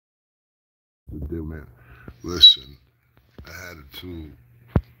The deal, man. Listen, I had it too.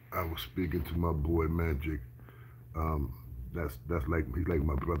 I was speaking to my boy Magic. Um, that's like he's like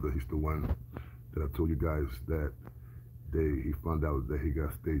my brother. He's the one that I told you guys that he found out that he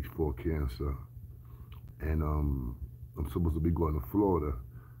got stage 4 cancer, and I'm supposed to be going to Florida.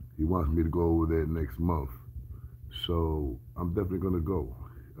 He wants me to go over there next month, so I'm definitely gonna go.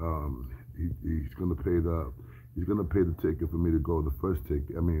 He's gonna pay the ticket for me to go. The first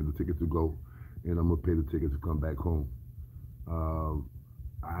ticket, I mean the ticket to go, and I'm gonna pay the ticket to come back home. Um,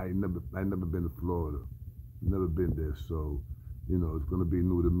 I never been to Florida, never been there, so it's gonna be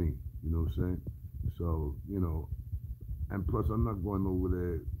new to me. You know what I'm saying? So and plus I'm not going over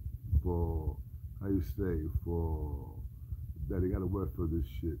there for how you say for that. They got a word for this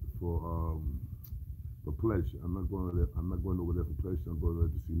shit for pleasure. I'm not going over there for pleasure. I'm going there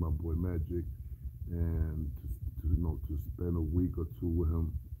to see my boy Magic and to spend a week or two with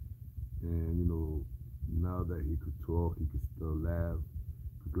him. And now that he could talk, he could still laugh.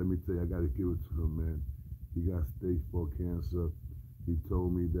 'Cause let me tell you, I gotta give it to him, man. He got stage 4 cancer. He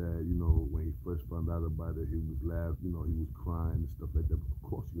told me that when he first found out about it, he was laughing. He was crying and stuff like that. But of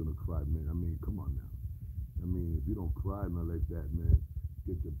course you're gonna cry, man. I mean, come on now. I mean, if you don't cry, not like that, man,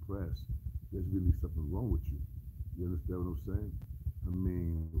 get depressed. There's really something wrong with you. You understand what I'm saying? I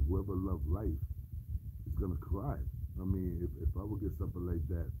mean, whoever loves life is gonna cry. I mean, if I would get something like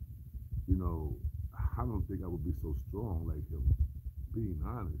that, you know, I don't think I would be so strong like him. Being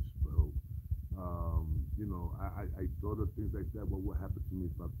honest, bro. I thought of things like that. What would happen to me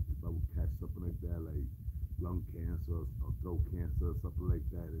if I would catch something like that, like lung cancer or throat cancer or something like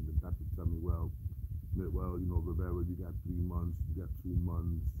that, and the doctor tell me, Rivera, you got 3 months, you got 2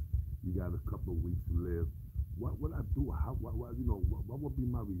 months, you got a couple of weeks to live. What would I do? What would be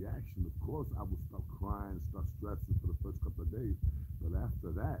my reaction? Of course, I would start crying, start stressing for the first couple of days, but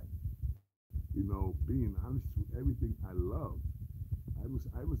after that, being honest to everything I love. I was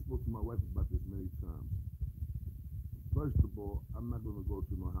spoke to my wife about this many times. First of all, I'm not gonna go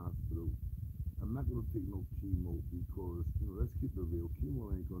to no hospital. I'm not gonna take no chemo because let's keep it real.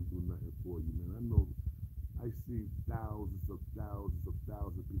 Chemo ain't gonna do nothing for you, man. I know. I see thousands of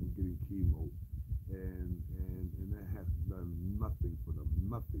people getting chemo, and that has done nothing for them.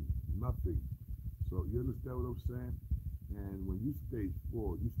 Nothing, nothing. So you understand what I'm saying? And when you stage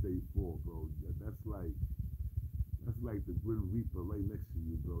 4, bro. That's like the Grim Reaper right next to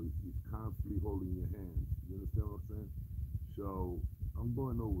you, bro. He's constantly holding your hands. You understand what I'm saying? So I'm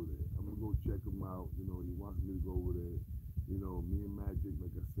going over there. I'm gonna go check him out. He wants me to go over there. Me and Magic,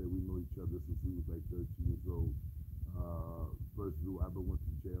 like I said, we know each other since we was like 13 years old. First time I ever went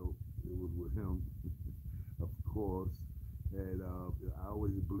to jail, it was with him, of course. And I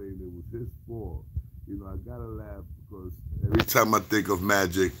always blamed it was his fault. I gotta laugh because every time I think of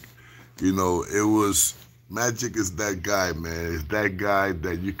Magic, it was Magic is that guy, man. It's that guy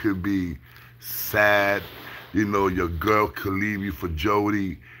that you could be sad. Your girl could leave you for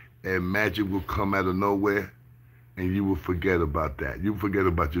Jody, and Magic will come out of nowhere, and you will forget about that. You forget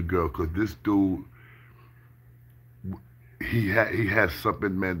about your girl, because this dude, he has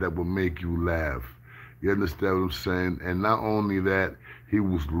something, man, that will make you laugh. You understand what I'm saying? And not only that, he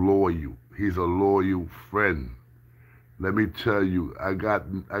was loyal. He's a loyal friend. Let me tell you, I got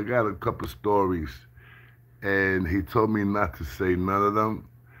a couple stories, and he told me not to say none of them.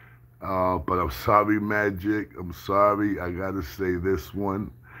 But I'm sorry, Magic. I'm sorry. I gotta say this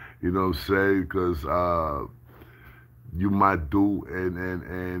one. You know what I'm saying? Because you might do,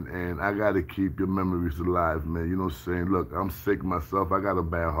 and I gotta keep your memories alive, man. You know what I'm saying? Look, I'm sick myself. I got a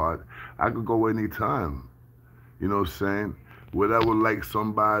bad heart. I could go anytime. You know what I'm saying? Would I would like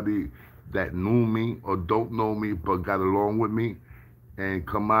somebody that knew me or don't know me but got along with me and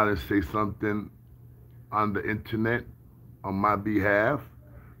come out and say something on the internet on my behalf?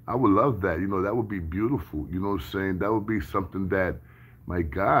 I would love that. That would be beautiful. You know what I'm saying? That would be something that, my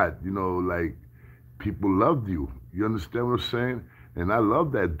God, like people loved you. You understand what I'm saying? And I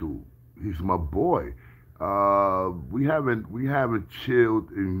love that dude. He's my boy. We haven't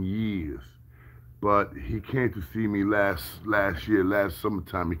chilled in years, but he came to see me last year, last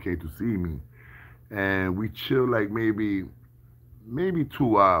summertime. He came to see me, and we chilled like maybe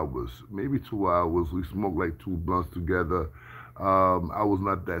 2 hours, maybe 2 hours. We smoked like 2 blunts together. I was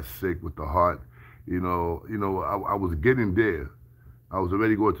not that sick with the heart. I was getting there. I was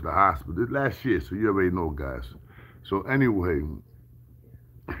already going to the hospital this last year, so you already know, guys. So anyway,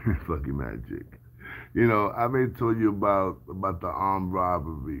 fucking Magic. I may told you about the armed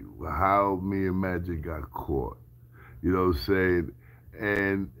robbery, how me and Magic got caught. You know what I'm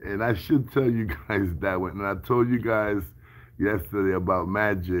saying? And I should tell you guys that when I told you guys yesterday about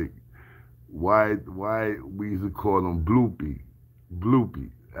Magic, why we used to call him Bloopy,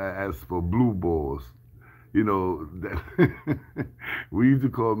 as for blue balls. You know, that we used to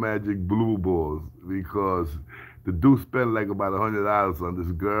call Magic blue balls because the dude spent like about $100 on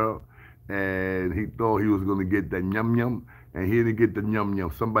this girl, and he thought he was gonna get that yum yum, and he didn't get the yum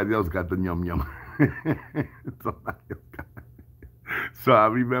yum. Somebody else got the yum yum. Somebody else got. So I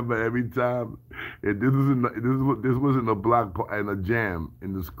remember every time, and this wasn't a block and a jam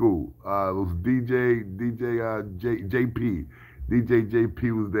in the school. It was JP, DJ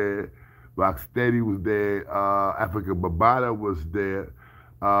JP was there, Rocksteady was there, Africa Babada was there.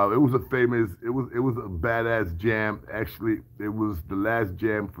 It was a famous, it was a badass jam. Actually, it was the last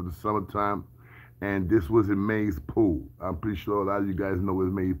jam for the summertime, and this was in Mays Pool. I'm pretty sure a lot of you guys know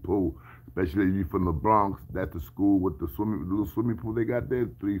it's Mays Pool, especially if you're from the Bronx. That's the school with the little swimming pool they got there,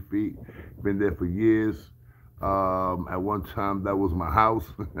 3 feet. Been there for years. At one time, that was my house.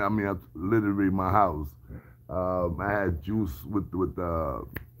 I mean, literally my house. I had juice with the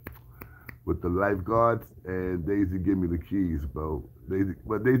lifeguards, and they used to give me the keys, bro.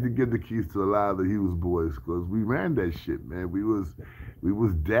 But they used to give the keys to a lot of the Hughes boys because we ran that shit, man. We was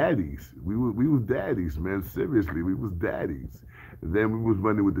daddies. We was daddies, man. Seriously, we was daddies. And then we was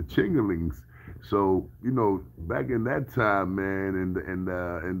running with the Chingalings. So you know, back in that time, man, in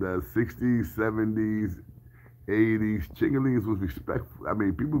the 60s, 70s, 80s, Chingalings was respectful. I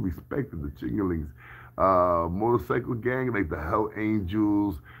mean, people respected the Chingalings. Motorcycle gang like the Hell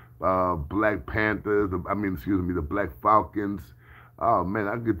Angels, Black Panthers. Excuse me, the Black Falcons. Oh man,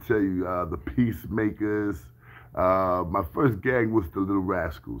 I could tell you the Peacemakers. My first gang was the Little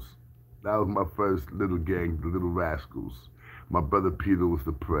Rascals. That was my first little gang, the Little Rascals. My brother Peter was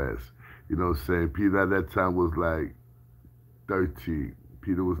the press. You know what I'm saying? Peter at that time was like 13.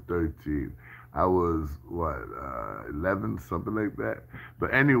 Peter was 13. I was, 11, something like that.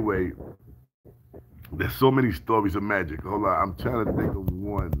 But anyway, there's so many stories of magic. Hold on, I'm trying to think of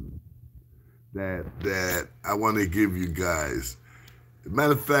one that I want to give you guys.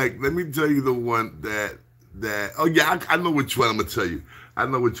 Matter of fact, let me tell you the one that oh yeah, I know which one I'm gonna tell you. I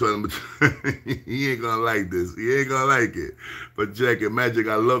know which one I'm gonna tell you. He ain't gonna like this. He ain't gonna like it. But Jack and Magic,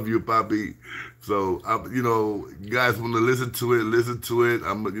 I love you, Poppy. So you know, you guys want to listen to it, listen to it.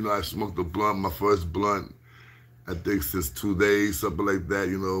 I smoked a blunt, my first blunt, I think since 2 days, something like that,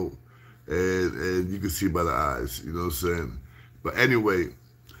 you know. And you can see by the eyes, you know what I'm saying? But anyway,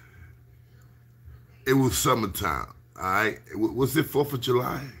 it was summertime. All right, was it 4th of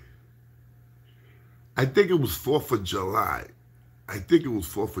July? I think it was 4th of July. I think it was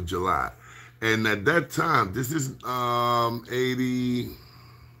 4th of July. And at that time, this is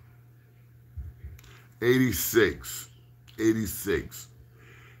 86.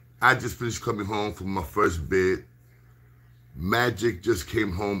 I just finished coming home from my first bid. Magic just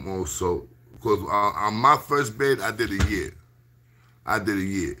came home also. Because on my first bid, I did a year. A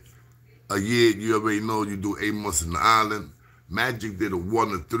year, you already know, you do 8 months in the island. Magic did a 1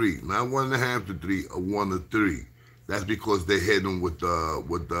 to 3, not 1.5 to 3, a 1 to 3. That's because they hit him with the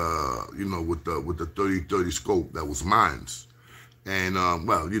 30-30 scope that was mine's, and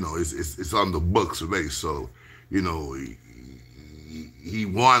well, you know, it's on the books already. So, you know, he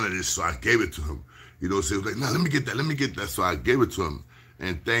wanted it, so I gave it to him. You know, so he was like, "No, let me get that." So I gave it to him,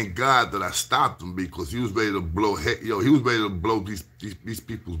 and thank God that I stopped him because he was ready to blow. He was ready to blow these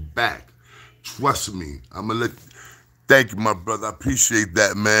people's back. Trust me, I'm gonna let. Thank you, my brother. I appreciate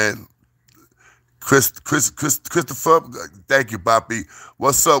that, man. Christopher, thank you, Poppy.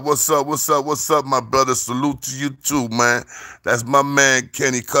 What's up, my brother? Salute to you too, man. That's my man,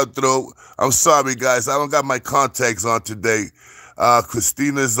 Kenny Cutthroat. I'm sorry, guys. I don't got my contacts on today.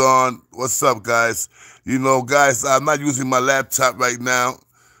 Christina's on. What's up, guys? You know, guys, I'm not using my laptop right now.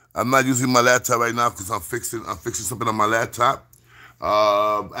 Because I'm fixing something on my laptop.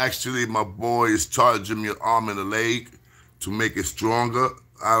 Actually, my boy is charging me an arm and a leg to make it stronger.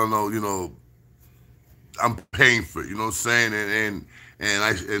 I don't know, you know, I'm paying for it, you know what I'm saying?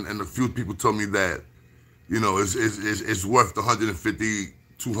 And a few people told me that, you know, it's worth the $150,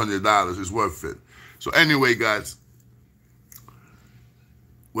 $200. It's worth it. So anyway, guys,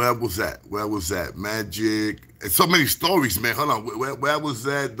 where was that? Magic. And so many stories, man. Hold on. Where was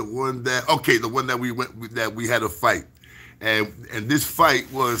that? The one that we had a fight. And this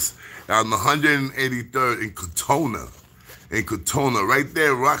fight was on the 183rd in Katona, right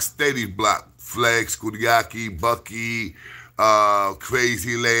there, Rocksteady block. Flex, Kudiaki, Bucky,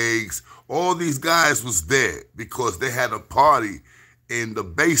 Crazy Legs, all these guys was there because they had a party in the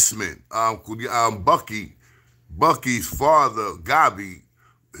basement. Bucky's father, Gabi,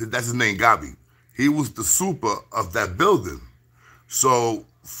 that's his name, Gabi. He was the super of that building. So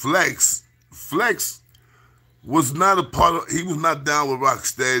Flex Flex was not a part of, he was not down with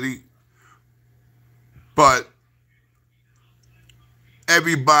Rocksteady, but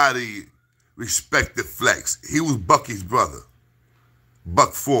everybody respected Flex. He was Bucky's brother,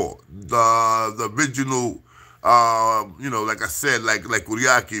 Buck 4, the original. You know, like I said, like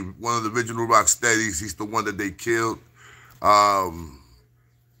Kuriaki, one of the original Rocksteadies. He's the one that they killed.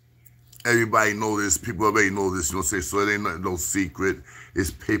 Everybody know this. People already know this. You know what I'm saying? So it ain't no secret.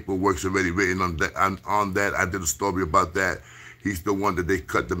 His paperwork's already written on that. On that, I did a story about that. He's the one that they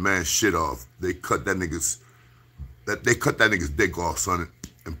cut the man's shit off. They cut that nigga's dick off, son,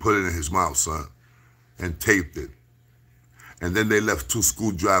 and put it in his mouth, son, and taped it. And then they left 2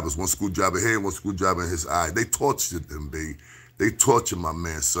 screwdrivers, 1 screwdriver here, 1 screwdriver in his eye. They tortured him, baby. They tortured my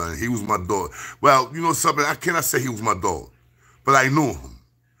man, son. He was my dog. Well, you know something? I cannot say he was my dog, but I knew him.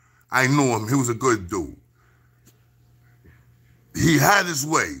 I knew him. He was a good dude. He had his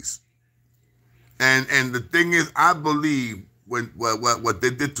ways. And the thing is, I believe what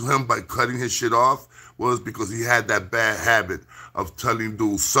they did to him by cutting his shit off was because he had that bad habit of telling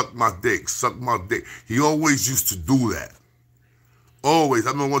dudes, suck my dick, suck my dick. He always used to do that. Always.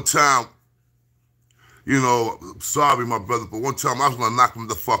 I remember one time, you know, sorry, my brother, but one time I was going to knock him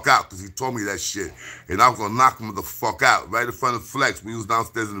the fuck out because he told me that shit. And I was going to knock him the fuck out right in front of Flex. We was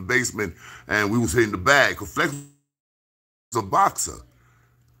downstairs in the basement and we was hitting the bag. Because Flex was a boxer.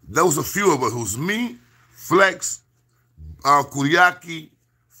 There was a few of us. It was me, Flex, Kuriaki,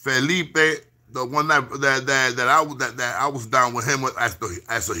 Felipe, the one that I was down with him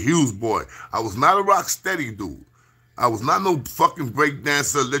as a Hughes boy. I was not a Rocksteady dude. I was not no fucking break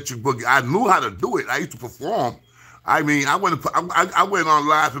dancer, electric boogie. I knew how to do it. I used to perform. I mean, I went on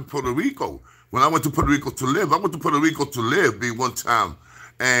live in Puerto Rico. When I went to Puerto Rico to live, one time,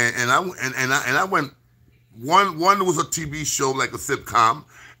 and I went. One was a TV show like a sitcom,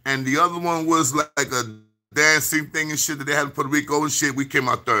 and the other one was like a dancing thing and shit that they had in Puerto Rico and shit. We came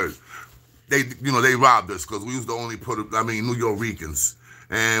out third. They robbed us because we was the only New Yorkers.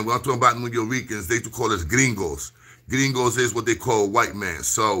 And when I'm talking about New Yorkers, they used to call us gringos. Gringos is what they call white man.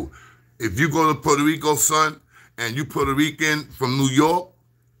 So if you go to Puerto Rico, son, and you Puerto Rican from New York,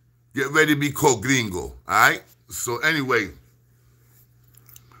 get ready to be called gringo, all right? So anyway,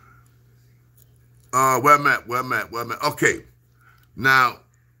 where I'm at. Okay, now,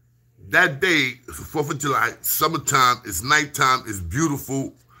 that day, 4th of July, summertime, it's nighttime, it's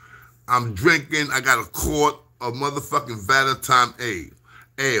beautiful. I'm drinking, I got a quart of motherfucking Valentine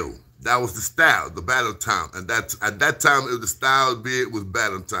ale. That was the style, the Valentine. And at that time, the style of beer was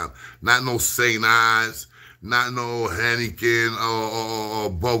Valentine. Not no St. Ives, not no Heineken or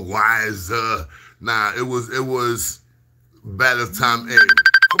Budweiser. Nah, it was Valentine ale.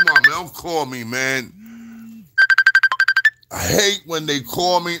 Come on, man, don't call me, man. I hate when they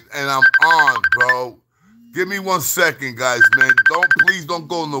call me and I'm on, bro. Give me 1 second, guys, man. Please don't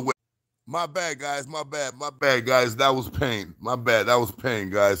go nowhere. My bad, guys. My bad, guys. That was pain. My bad. That was pain,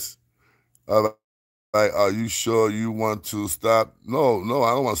 guys. Like, are you sure you want to stop? No,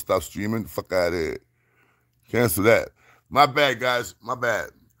 I don't want to stop streaming. Fuck out of here. Cancel that. My bad, guys. My bad.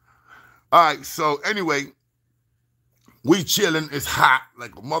 All right, so anyway, we chilling. It's hot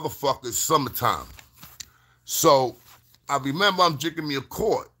like a motherfucker. It's summertime. So I remember I'm drinking me a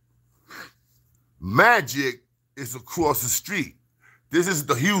quart. Magic is across the street. This is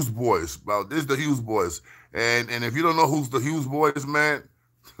the Hughes boys, bro. This is the Hughes boys. And if you don't know who's the Hughes boys, man,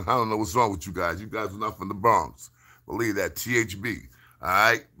 I don't know what's wrong with you guys. You guys are not from the Bronx. Believe that. THB. All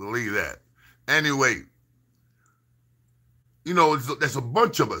right? Believe that. Anyway, you know, there's a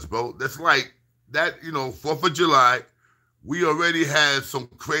bunch of us, bro. That's like that, 4th of July, we already had some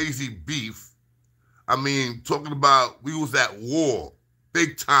crazy beef. I mean, talking about we was at war,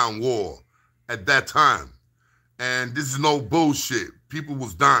 big time war at that time. And this is no bullshit. People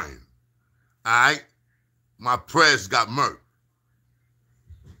was dying. All right? My press got murked.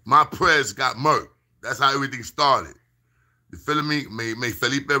 That's how everything started. You feeling me? May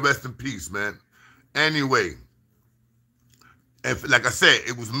Felipe rest in peace, man. Anyway, and like I said,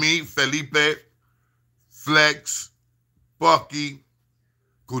 it was me, Felipe, Flex, Bucky,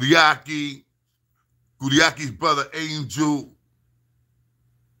 Kuriaki's brother Angel.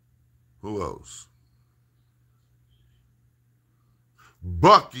 Who else?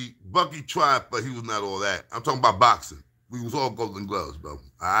 Bucky tried, but he was not all that. I'm talking about boxing. We was all Golden Gloves, bro. All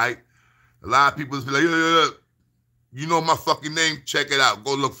right? A lot of people just be like, yeah. You know my fucking name? Check it out.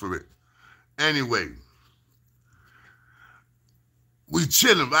 Go look for it. Anyway, we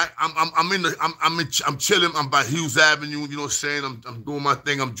chilling, right? I'm chilling. I'm by Hughes Avenue. You know what I'm saying? I'm doing my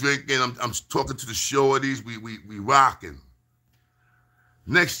thing. I'm drinking. I'm talking to the shorties. We rocking.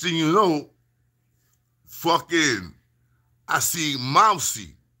 Next thing you know, fucking, I see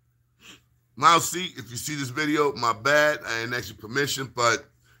Mousy. Mousy, if you see this video, my bad. I ain't ask you permission, but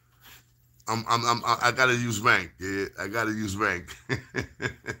I gotta use rank. Yeah, I gotta use rank. You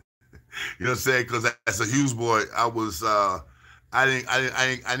know what I'm saying? Because as a Hughes boy, I was I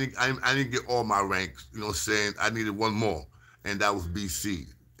didn't get all my ranks. You know what I'm saying? I needed one more, and that was BC,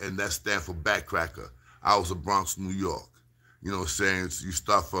 and that stands for Backcracker. I was a Bronx, New York. You know what I'm saying? So you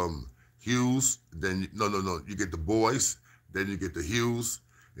start from Hughes, then you get the boys, then you get the Hughes,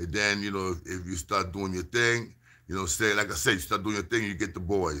 and then if you start doing your thing, you know what I'm saying? Like I said, you start doing your thing, you get the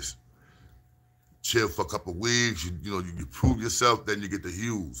boys. Chill for a couple of weeks, you prove yourself, then you get the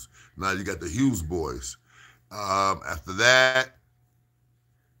Hughes. Now you got the Hughes boys. After that,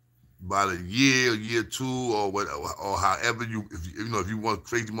 about a year, two, or whatever, or however if you want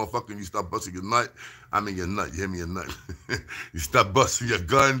crazy motherfucker and you start busting your nut, your nut, you hear me, your nut. You start busting your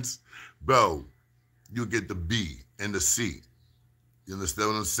guns, bro, you get the B and the C. You understand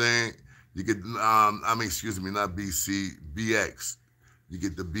what I'm saying? You get, excuse me, not BC, BX. You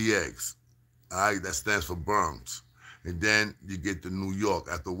get the BX. All right, that stands for Bronx. And then you get to New York.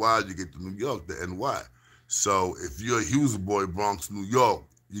 After a while, you get to New York, the NY. So if you're a Hughes boy, Bronx, New York,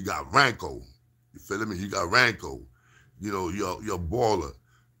 you got Ranko. You feel me? You got Ranko. You're a baller.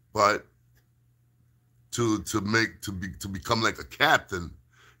 But to become like a captain,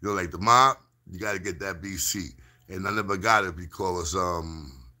 like the mob, you got to get that BC. And I never got it because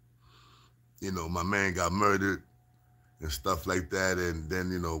my man got murdered and stuff like that. And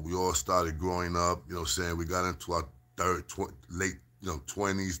then, we all started growing up, saying we got into our late,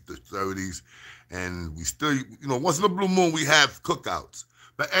 20s, the 30s. And we still, once in a blue moon, we have cookouts.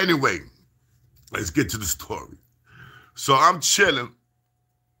 But anyway, let's get to the story. So I'm chilling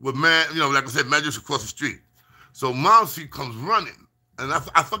with like I said, Magic's across the street. So Mousy comes running. And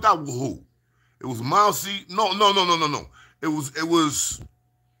I forgot who. It was Mousy. No. It was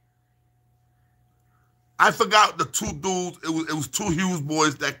I forgot the two dudes. It was two Hughes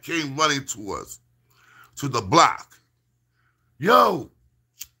boys that came running to us, to the block. Yo,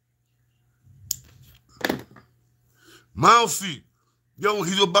 Mousy,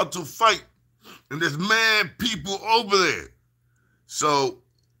 he's about to fight, and there's mad people over there. So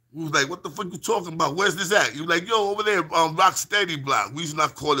we was like, what the fuck you talking about? Where's this at? You like, yo, over there, Rocksteady block. We used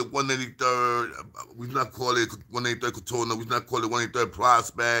not call it 183rd. We used not call it 183rd Katona. We used not call it 183rd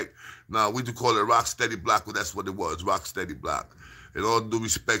Prospect. No, we do call it Rocksteady block, but that's what it was, Rocksteady block. And all due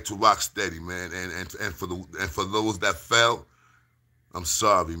respect to Rocksteady, man, and for those that fell, I'm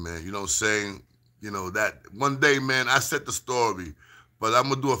sorry, man. You know what I'm saying? That one day, man, I said the story, but I'm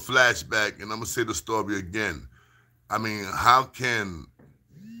gonna do a flashback and I'm gonna say the story again. How can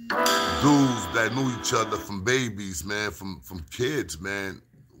dudes that knew each other from babies, man, from kids, man,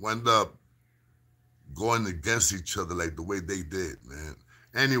 wind up going against each other like the way they did, man?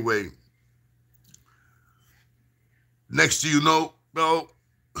 Anyway, next thing you know, bro,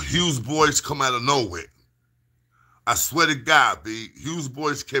 Hughes boys come out of nowhere. I swear to God, B, Hughes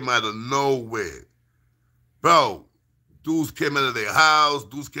boys came out of nowhere. Bro, dudes came out of their house,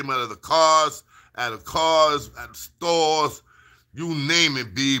 dudes came out of the cars, out of stores, you name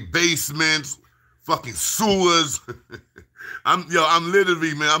it, B, basements, fucking sewers. I'm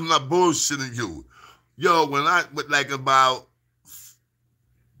literally, man, I'm not bullshitting you. Yo,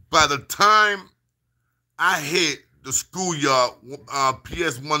 by the time I hit the schoolyard,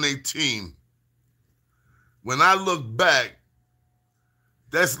 PS 118, when I look back,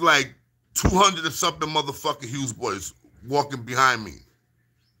 that's like 200 and something motherfucking Hughes boys walking behind me.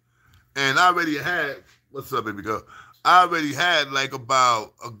 And I already had, what's up, baby girl? I already had like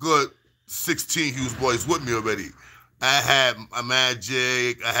about a good 16 Hughes boys with me already. I had a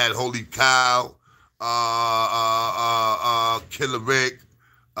Magic, I had Holy Cow, Killer Rick,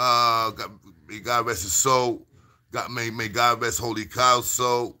 may God rest his soul. May God rest Holy Cow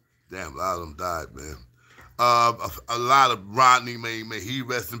soul. Damn, a lot of them died, man. A lot of Rodney, may he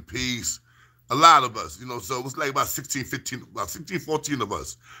rest in peace. A lot of us, so it was like about 16, 14 of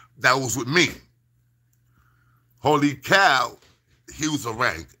us that was with me. Holy Cow, he was a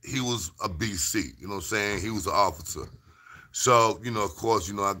rank. He was a BC, you know what I'm saying? He was an officer. So, of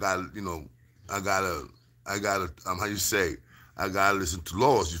course, I gotta, how you say, I gotta listen to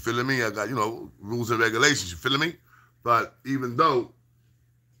laws, you feeling me? I got, rules and regulations, you feeling me? But even though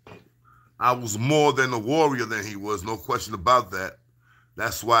I was more than a warrior than he was, no question about that.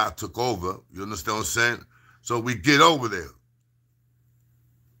 That's why I took over. You understand what I'm saying? So we get over there.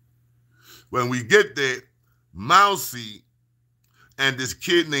 When we get there, Mousy and this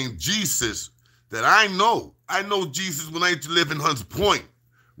kid named Jesus that I know Jesus when I used to live in Hunts Point.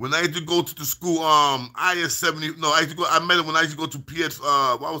 When I used to go to the school, IS-70, no, I met him when I used to go to PS,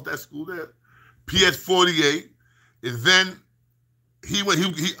 what was that school there? PS-48. And then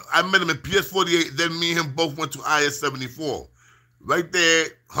I met him in PS-48, then me and him both went to IS-74. Right there,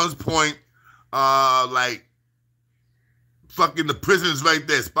 Hunts Point, like, fucking the prison is right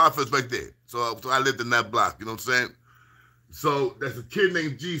there, Spofford's right there. So I lived in that block, you know what I'm saying? So there's a kid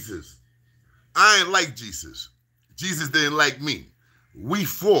named Jesus. I ain't like Jesus. Jesus didn't like me. We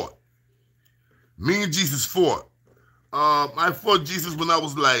fought. Me and Jesus fought. I fought Jesus when I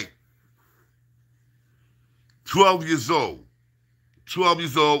was like 12 years old. 12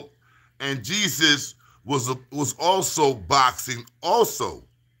 years old. And Jesus was also boxing also.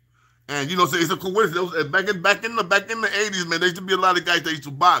 And you know, so it's a coincidence. Back in the 80s, man, there used to be a lot of guys that used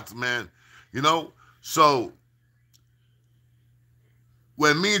to box, man. You know? So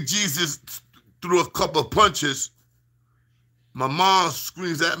when me and Jesus threw a couple of punches, my mom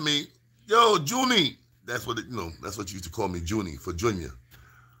screams at me, "Yo, Junie." That's what that's what you used to call me, Junie, for Junior.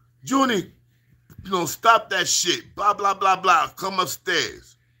 Junie, stop that shit. Blah blah blah blah. Come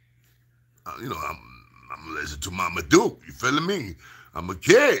upstairs. I'm listening to Mama Duke. You feeling me? I'm a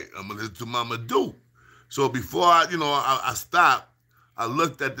kid. I'm gonna listen to Mama Duke. So before I stopped, I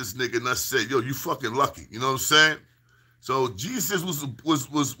looked at this nigga and I said, "Yo, you fucking lucky." You know what I'm saying? So Jesus was a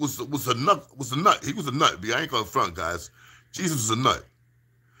nut. He was a nut. I ain't gonna front, guys. Jesus was a nut.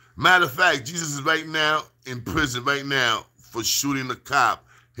 Matter of fact, Jesus is right now in prison right now for shooting a cop.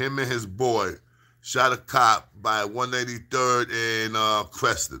 Him and his boy shot a cop by 183rd and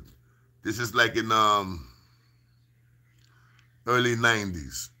Creston. This is like in early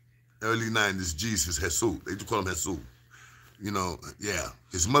 90s. Early 90s, Jesus, Jesus. They used to call him Jesus. Yeah.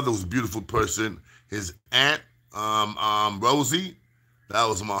 His mother was a beautiful person. His aunt, Rosie, that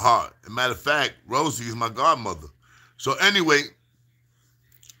was my heart. As a matter of fact, Rosie is my godmother. So anyway,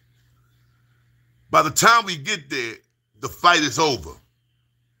 by the time we get there, the fight is over.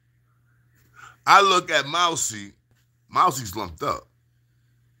 I look at Mousy. Mousy's lumped up.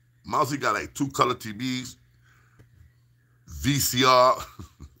 Mousy got like 2 color TVs, VCR.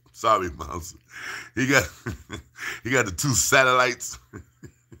 Sorry, Mousy. He got the 2 satellites.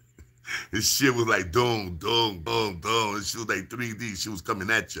 His shit was like doom, doom, boom, boom. His shit was like 3D. She was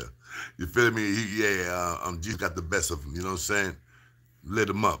coming at you. You feel me? Jesus got the best of him. You know what I'm saying? Lit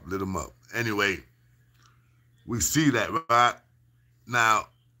him up. Anyway, we see that, right? Now,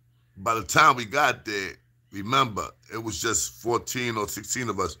 by the time we got there, remember, it was just 14 or 16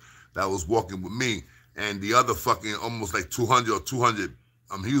 of us that was walking with me, and the other fucking almost like 200 or 200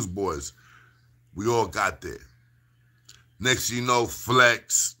 Hughes boys, we all got there. Next thing you know,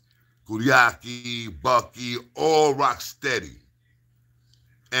 Flex, Kuriaki, Bucky, all rock steady.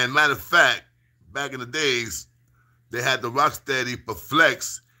 And matter of fact, back in the days, they had the rock steady, but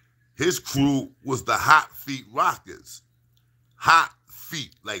Flex, his crew was the Hot Feet Rockers. Hot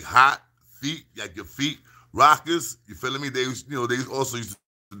feet, like hot feet, like your feet, rockers. You feeling me? They also used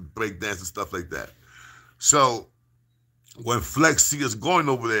to break dance and stuff like that. So when Flex see us going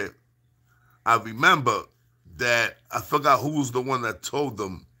over there, I remember that I forgot who was the one that told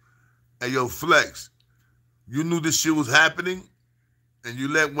them, "Hey, yo, Flex, you knew this shit was happening, and you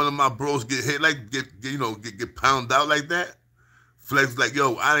let one of my bros get hit, like get pounded out like that." Flex like,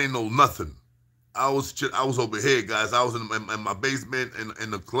 "Yo, I ain't know nothing. I was over here, guys. I was in my basement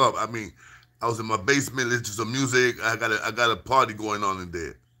in the club. I mean, I was in my basement listening to some music. I got a party going on in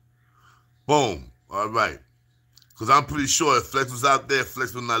there." Boom. All right. Because I'm pretty sure if Flex was out there,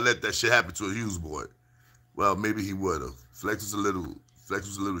 Flex would not let that shit happen to a Hughes boy. Well, maybe he would have. Flex was a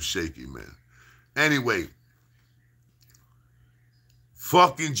little shaky, man. Anyway,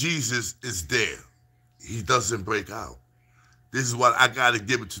 fucking Jesus is there. He doesn't break out. This is what I gotta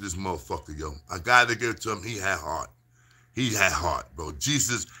give it to this motherfucker, yo. I gotta give it to him. He had heart. He had heart, bro.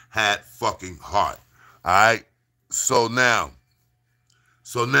 Jesus had fucking heart. All right? So now,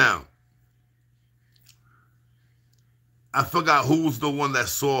 I forgot who was the one that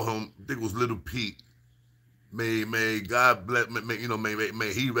saw him. I think it was Little Pete. May God bless,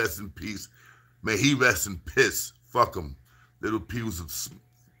 may he rest in peace. May he rest in piss. Fuck him. Little Pete was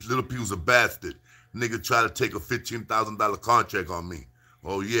a bastard. Nigga tried to take a $15,000 contract on me.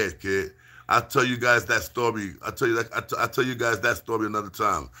 Oh yeah, kid. I'll tell you guys that story. I'll tell you guys that story another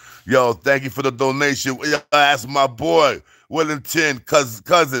time. Yo, thank you for the donation. That's my boy, Wellington,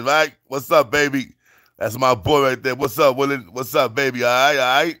 cousin, right? What's up, baby? That's my boy right there. What's up, Wellington? What's up, baby? All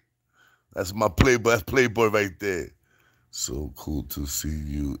right? That's my playboy. That's Playboy right there. So cool to see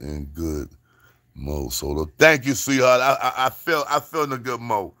you in good mode, Solo. Thank you, sweetheart. I feel in a good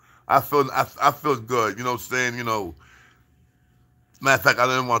mode. I feel good. You know what I'm saying? Matter of fact, I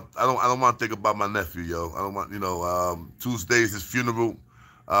don't want to think about my nephew, yo. I don't want, Tuesday's his funeral.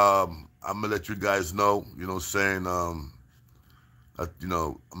 I'm gonna let you guys know, what I'm saying, I'm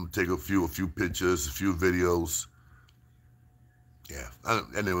gonna take a few pictures, a few videos. Yeah.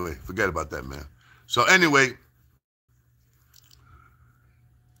 Anyway, forget about that, man. So anyway,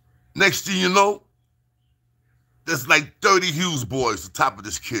 next thing you know, there's like 30 Hughes boys on top of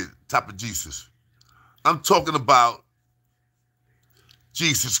this kid, top of Jesus. I'm talking about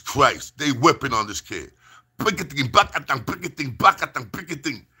Jesus Christ. They whipping on this kid.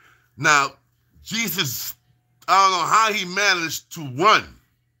 Now, Jesus, I don't know how he managed to run,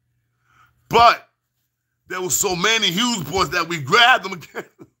 but there were so many Hughes boys that we grabbed them again.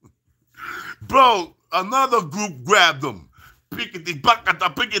 Bro, another group grabbed them. I'm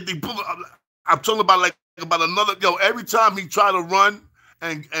talking about about another, every time he tried to run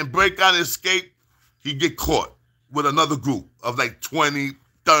and break out and escape, he'd get caught with another group of like 20,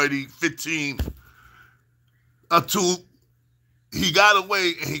 30, 15, until he got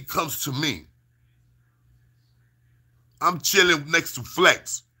away and he comes to me. I'm chilling next to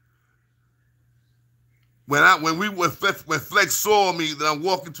Flex. When Flex saw me, that I'm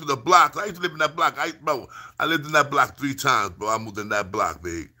walking to the block. I used to live in that block. I lived in that block 3 times, bro. I moved in that block,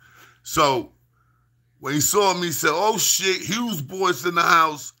 babe. So when he saw me, he said, "Oh shit, Hughes boys in the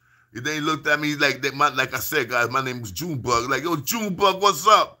house." And then he looked at me like I said, guys, my name was Junebug. Like, yo, Junebug, what's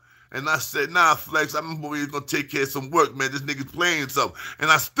up? And I said, nah, Flex, I'm over here gonna take care of some work, man. This nigga's playing something. And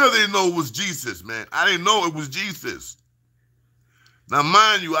I still didn't know it was Jesus, man. I didn't know it was Jesus. Now,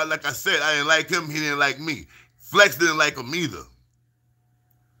 mind you, like I said, I didn't like him. He didn't like me. Flex didn't like him either.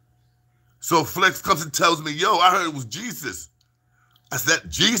 So Flex comes and tells me, yo, I heard it was Jesus. I said,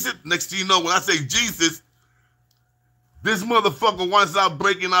 Jesus? Next thing you know, when I say Jesus, this motherfucker, once out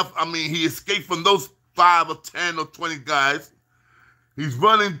breaking off, he escaped from those 5 or 10 or 20 guys. He's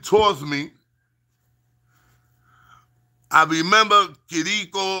running towards me. I remember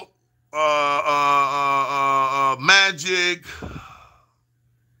Kiriko, Magic,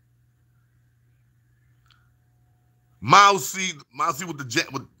 Mousy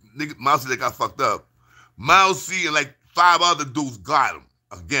with Mousy that got fucked up. Mousy and like 5 other dudes got him.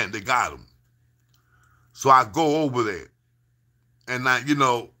 Again, they got him. So I go over there. And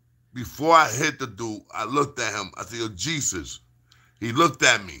before I hit the dude, I looked at him. I said, yo, Jesus. He looked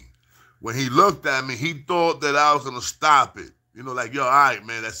at me. When he looked at me, he thought that I was going to stop it. Like, yo, all right,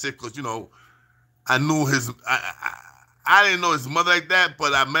 man, that's it. Because, I knew I didn't know his mother like that,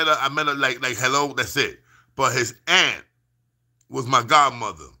 but I met her like hello, that's it. But his aunt was my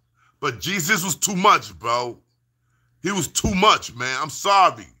godmother. But Jesus was too much, bro. He was too much, man. I'm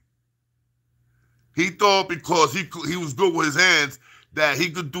sorry. He thought because he was good with his hands that he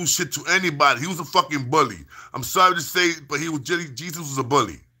could do shit to anybody. He was a fucking bully. I'm sorry to say, but Jesus was a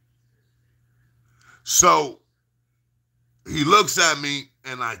bully. So he looks at me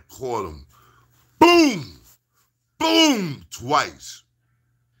and I caught him. Boom! Boom! Twice.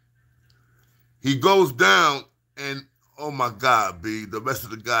 He goes down and, oh my God, B, the rest of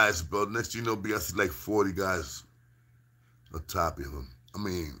the guys, bro, next thing you know, B, I see like 40 guys on top of him.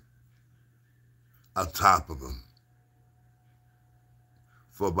 On top of him.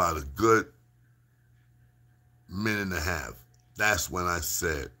 For about a good minute and a half. That's when I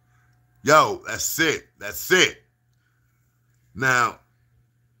said, yo, that's it. That's it. Now,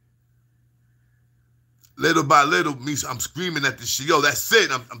 little by little, I'm screaming at this shit. Yo, that's it.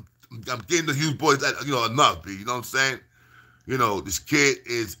 I'm getting the Hughes boys, enough, B. You know what I'm saying? This kid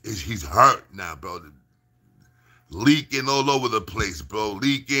he's hurt now, bro. Leaking all over the place, bro.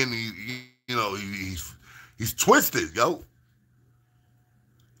 Leaking, he's twisted, yo.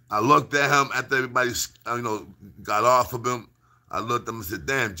 I looked at him after everybody, got off of him. I looked at him and said,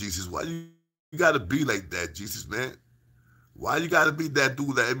 damn, Jesus, why you got to be like that, Jesus, man? Why you got to be that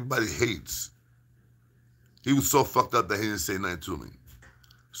dude that everybody hates? He was so fucked up that he didn't say nothing to me.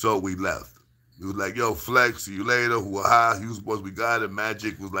 So we left. He was like, yo, Flex, see you later. Hoo-ha, Hughes boys, we got it.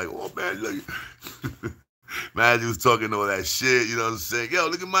 Magic was like, oh, man, look. Magic was talking all that shit, you know what I'm saying? Yo,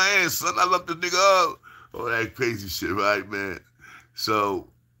 look at my hands, son. I love the nigga up. All that crazy shit, right, man? So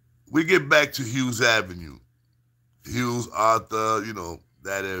we get back to Hughes Avenue. Hughes, Arthur,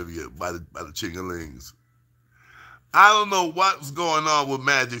 that area by the Chingalings. I don't know what was going on with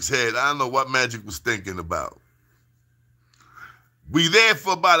Magic's head. I don't know what Magic was thinking about. We there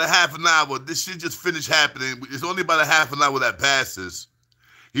for about a half an hour. This shit just finished happening. It's only about a half an hour that passes.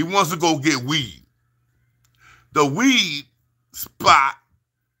 He wants to go get weed. The weed spot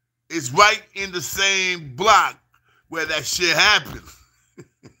is right in the same block where that shit happened.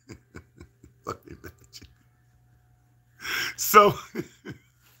 So,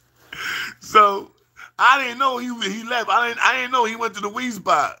 so I didn't know he left. I didn't know he went to the weed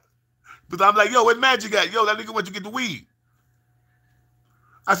spot. But I'm like, yo, where Magic at? Yo, that nigga went to get the weed.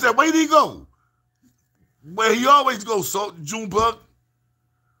 I said, where did he go? Where he always goes, so Junebug.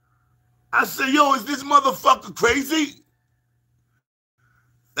 I said, yo, is this motherfucker crazy?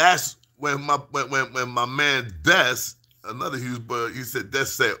 That's when my man Des, another huge bird, he said,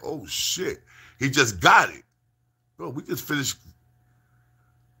 oh shit, he just got it. Bro, we just finished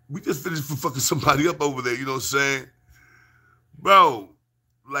for fucking somebody up over there, you know what I'm saying? Bro,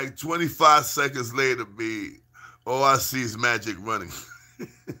 like 25 seconds later, all I see is Magic running.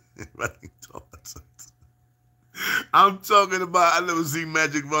 Running towards us. I'm talking about, I never seen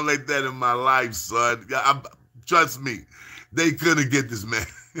Magic run like that in my life, son. Trust me, they couldn't get this man.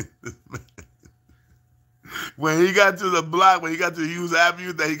 When he got to the block, when he got to Hughes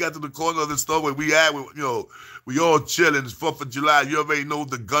Avenue, that he got to the corner of the store where we all chilling. It's 4th of July. You already know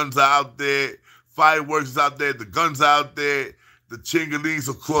the guns are out there. Fireworks is out there. The guns are out there. The Chingalings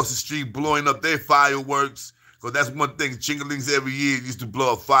across the street blowing up their fireworks. Because that's one thing. Chingalings every year used to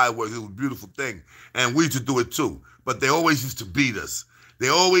blow up fireworks. It was a beautiful thing. And we used to do it too. But they always used to beat us. They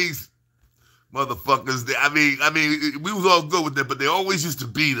always, motherfuckers, I mean, we was all good with them, but they always used to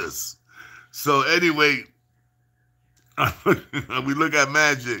beat us. So anyway, we look at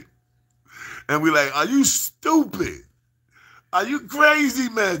Magic, and we like, are you stupid? Are you crazy,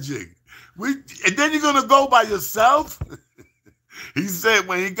 Magic? And then you're gonna go by yourself? He said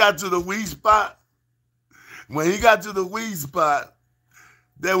when he got to the weed spot,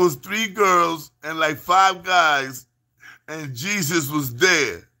 there was 3 girls and like 5 guys, and Jesus was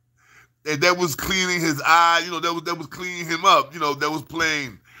there. And that was cleaning his eye, that was cleaning him up, they was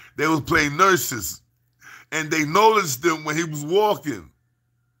playing nurses. And they noticed him when he was walking.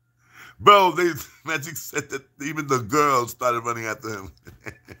 Bro, Magic said that even the girls started running after him.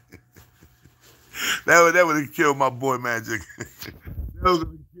 That would have killed my boy Magic. That was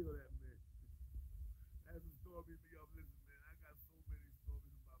going to kill that man. That's a story me up. Listen, man, I got so many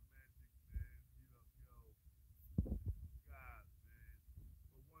stories about Magic, man. God, man.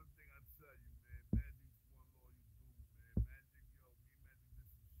 But one thing I tell you, man, Magic's one loyal dude, man. Magic, me and Magic did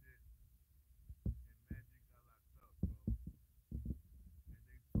some shit. And Magic got locked up,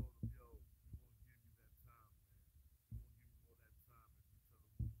 bro. And they told him, yo, we won't give you that time, man. We won't give you all that time if you tell the rules down with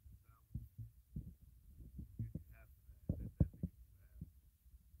you. We'll give you half of that. That nigga was bad.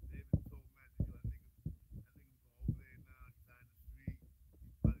 They even told Magic, yo, that nigga was over there now, he's out in the street. He's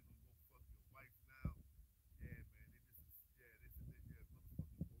probably gonna go fuck your wife now. Yeah, man, they said motherfucking police, man. They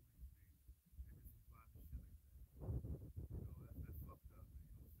just blind and shit like that. That's fucked up,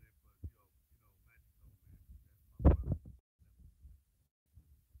 man. You know what I'm saying? But Magic, though,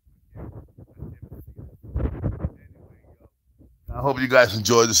 man, that's my brother. I hope you guys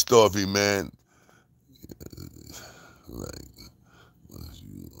enjoyed the story, man. Like, once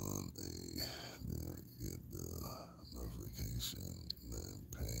you on get the notification, then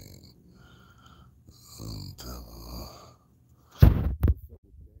pain.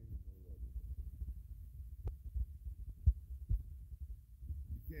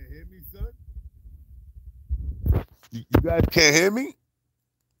 You can't hear me, son? You guys can't hear me?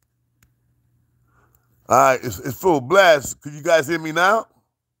 All right, it's full blast. Could you guys hear me now?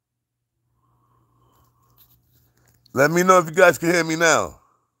 Let me know if you guys can hear me now.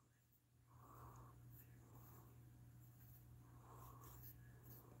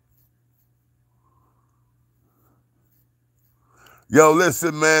 Yo,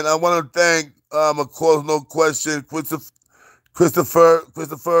 listen, man. I want to thank, of course, no question, Christopher,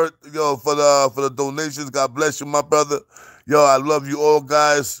 yo, for the donations. God bless you, my brother. Yo, I love you all,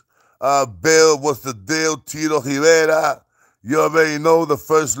 guys. Bill, what's the deal? Tito Rivera, you already know, the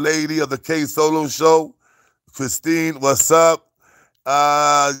first lady of the K Solo show. Christine, what's up?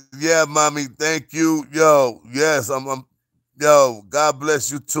 Yeah, mommy, thank you. Yo, yes, yo, God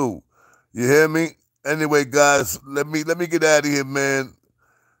bless you too. You hear me? Anyway, guys, let me get out of here, man.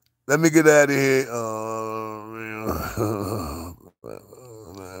 Let me get out of here.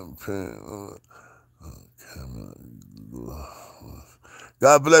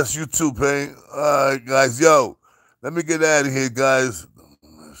 God bless you too, Pain. All right, guys. Yo, let me get out of here, guys.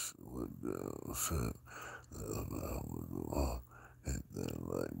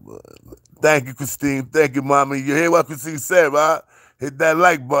 Thank you, Christine. Thank you, mommy. You hear what Christine said, right? Hit that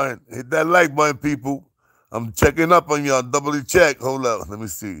like button. Hit that like button, people. I'm checking up on y'all. Doubly check. Hold up. Let me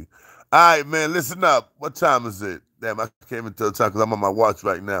see. All right, man. Listen up. What time is it? Damn, I can't even tell the time because I'm on my watch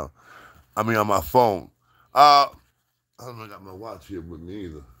right now. I mean, on my phone. I don't got my watch here with me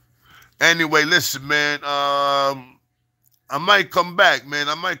either. Anyway, listen, man. I might come back, man.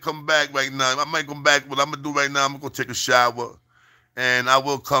 I might come back right now. I might come back. What I'm gonna do right now, I'm gonna go take a shower, and I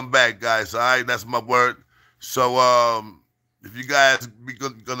will come back, guys. All right, that's my word. So, if you guys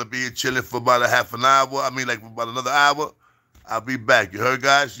gonna be chilling for about a half an hour, I mean, like for about another hour, I'll be back. You heard,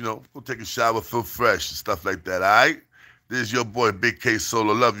 guys? You know, go take a shower, feel fresh, and stuff like that. All right. This is your boy Big K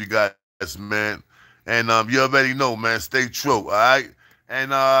Solo. Love you guys, man. And you already know, man. Stay true. All right.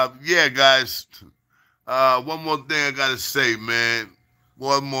 And yeah, guys. One more thing I gotta say, man.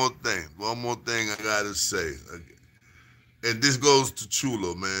 One more thing. One more thing I gotta say. And this goes to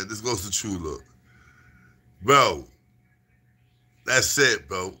Chulo, man. This goes to Chulo. Bro, that's it,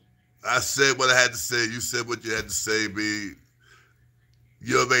 bro. I said what I had to say. You said what you had to say, B.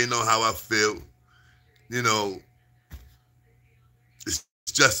 You already know how I feel. You know, it's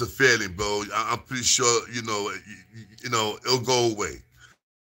just a feeling, bro. I'm pretty sure, you know, it'll go away.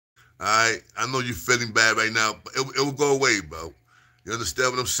 All right? I know you're feeling bad right now, but it will go away, bro. You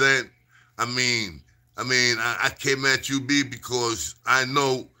understand what I'm saying? I came at you, B, because I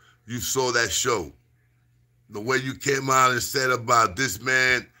know you saw that show. The way you came out and said about this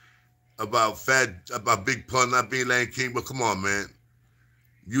man, about Big Pun not being Land King, but come on, man.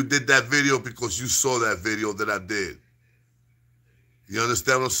 You did that video because you saw that video that I did. You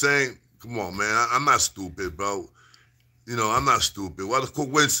understand what I'm saying? Come on, man. I'm not stupid, bro. You know, I'm not stupid. What a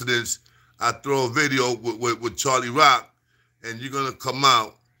coincidence. I throw a video with Charlie Rock, and you're going to come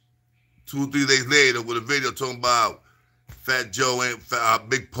out 2 or 3 days later with a video talking about Fat Joe and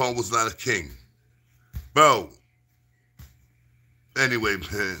Big Pun was not a king. Bro. Anyway,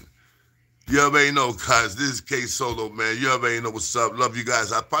 man. You already know, guys. This is K Solo, man. You already know what's up. Love you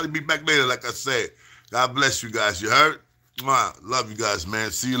guys. I'll probably be back later, like I said. God bless you guys. You heard? Mwah. Love you guys,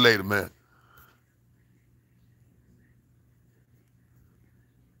 man. See you later, man.